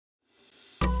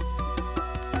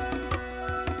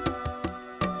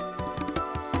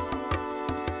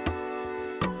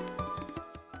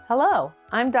Hello,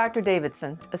 I'm Dr.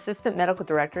 Davidson, Assistant Medical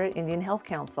Director at Indian Health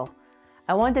Council.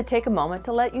 I wanted to take a moment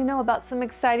to let you know about some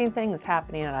exciting things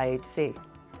happening at IHC.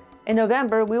 In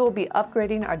November, we will be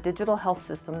upgrading our digital health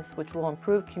systems, which will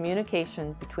improve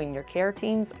communication between your care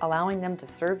teams, allowing them to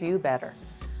serve you better.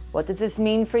 What does this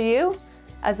mean for you?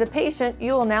 As a patient,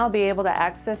 you will now be able to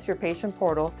access your patient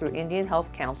portal through Indian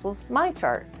Health Council's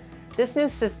MyChart. This new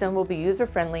system will be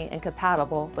user-friendly and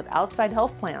compatible with outside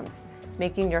health plans,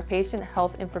 making your patient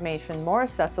health information more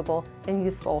accessible and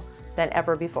useful than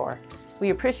ever before.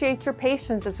 We appreciate your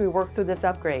patience as we work through this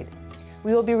upgrade.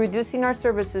 We will be reducing our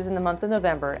services in the month of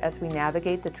November as we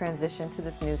navigate the transition to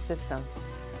this new system.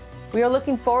 We are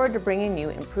looking forward to bringing you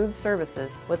improved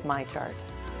services with MyChart.